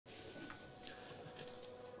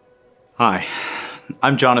Hi,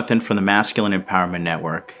 I'm Jonathan from the Masculine Empowerment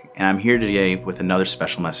Network, and I'm here today with another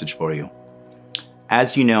special message for you.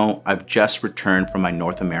 As you know, I've just returned from my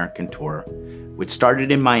North American tour, which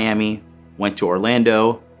started in Miami, went to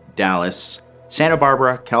Orlando, Dallas, Santa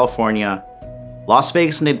Barbara, California, Las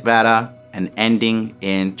Vegas, Nevada, and ending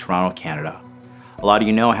in Toronto, Canada. A lot of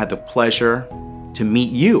you know I had the pleasure to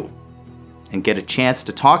meet you and get a chance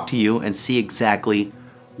to talk to you and see exactly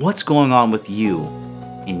what's going on with you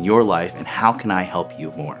in your life and how can I help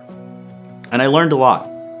you more. And I learned a lot.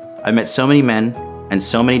 I met so many men and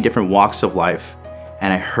so many different walks of life,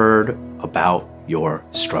 and I heard about your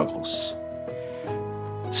struggles.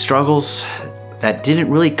 Struggles that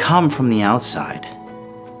didn't really come from the outside,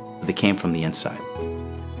 but they came from the inside.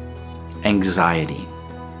 Anxiety,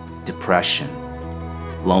 depression,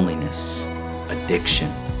 loneliness,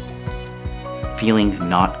 addiction, feeling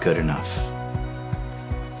not good enough,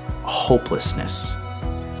 hopelessness,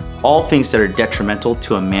 all things that are detrimental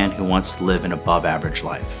to a man who wants to live an above average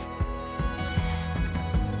life.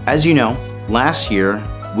 As you know, last year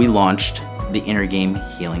we launched the Inner Game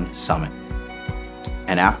Healing Summit.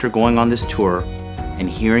 And after going on this tour and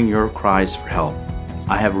hearing your cries for help,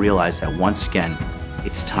 I have realized that once again,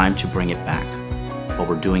 it's time to bring it back. But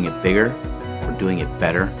we're doing it bigger, we're doing it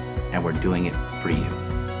better, and we're doing it for you.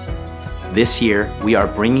 This year, we are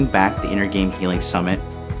bringing back the Inner Game Healing Summit,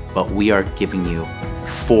 but we are giving you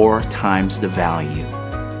 4 times the value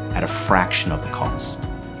at a fraction of the cost.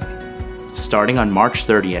 Starting on March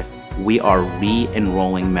 30th, we are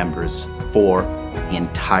re-enrolling members for the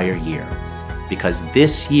entire year. Because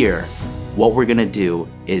this year, what we're gonna do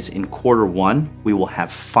is in Q1, we will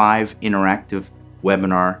have 5 interactive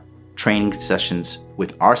webinar training sessions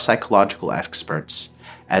with our psychological experts,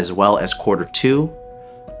 as well as Q2,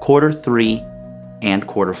 Q3, and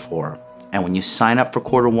Q4. And when you sign up for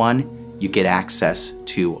Q1, you get access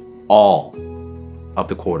to all of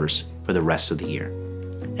the quarters for the rest of the year.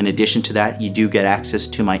 In addition to that, you do get access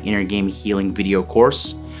to my Inner Game Healing video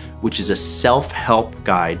course, which is a self-help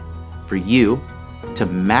guide for you to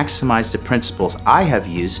maximize the principles I have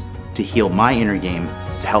used to heal my inner game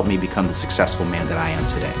to help me become the successful man that I am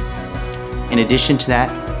today. In addition to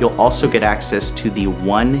that, you'll also get access to the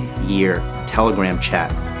 1-year Telegram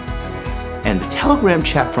chat. And the Telegram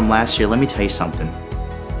chat from last year, let me tell you something.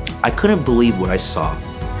 I couldn't believe what I saw,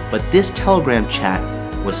 but this Telegram chat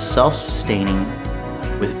was self-sustaining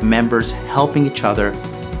with members helping each other,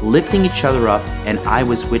 lifting each other up, and I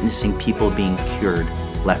was witnessing people being cured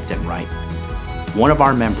left and right. One of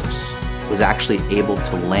our members was actually able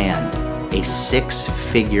to land a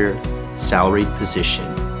 6-figure salaried position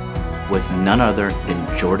with none other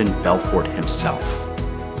than Jordan Belfort himself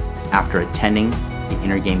after attending the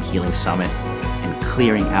Inner Game Healing Summit and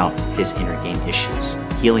clearing out his inner game issues,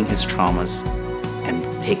 healing his traumas, and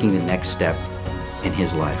taking the next step in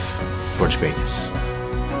his life towards greatness.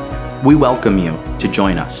 We welcome you to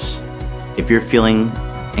join us. If you're feeling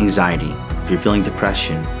anxiety, if you're feeling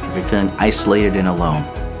depression, if you're feeling isolated and alone,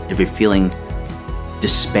 if you're feeling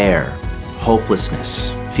despair,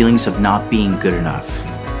 hopelessness, feelings of not being good enough,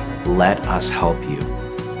 let us help you.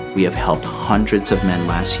 We have helped hundreds of men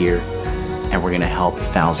last year, and we're gonna help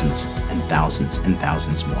thousands and thousands and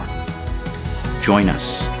thousands more. Join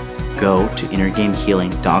us. Go to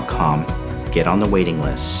innergamehealing.com, get on the waiting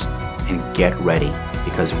list, and get ready,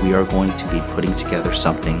 because we are going to be putting together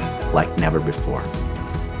something like never before.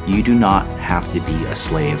 You do not have to be a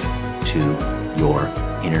slave to your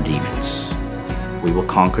inner demons. We will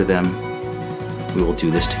conquer them, we will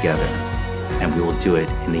do this together, and we will do it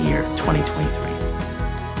in the year 2023.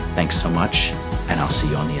 Thanks so much, and I'll see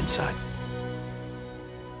you on the inside.